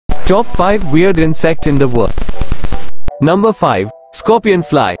Top 5 weird insect in the world. Number 5. Scorpion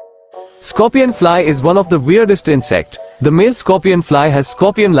fly. Scorpion fly is one of the weirdest insect. The male scorpion fly has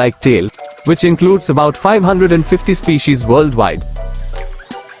scorpion-like tail, which includes about 550 species worldwide.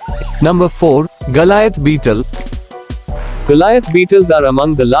 Number 4. Goliath beetle. Goliath beetles are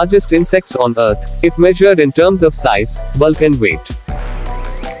among the largest insects on Earth, if measured in terms of size, bulk and weight.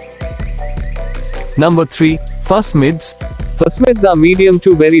 Number 3. Phasmids. Phasmids are medium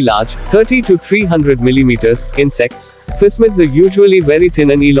to very large, 30 to 300 millimeters, insects. Phasmids are usually very thin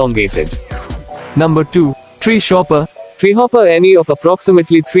and elongated. Number 2. Treehopper. Treehopper, any of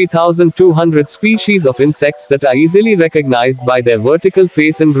approximately 3,200 species of insects that are easily recognized by their vertical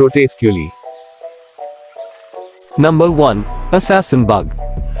face and grotesquely. Number 1. Assassin bug.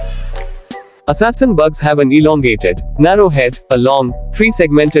 Assassin bugs have an elongated, narrow head, a long,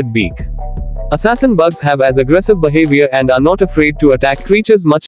 three-segmented beak. Assassin bugs have as aggressive behavior and are not afraid to attack creatures much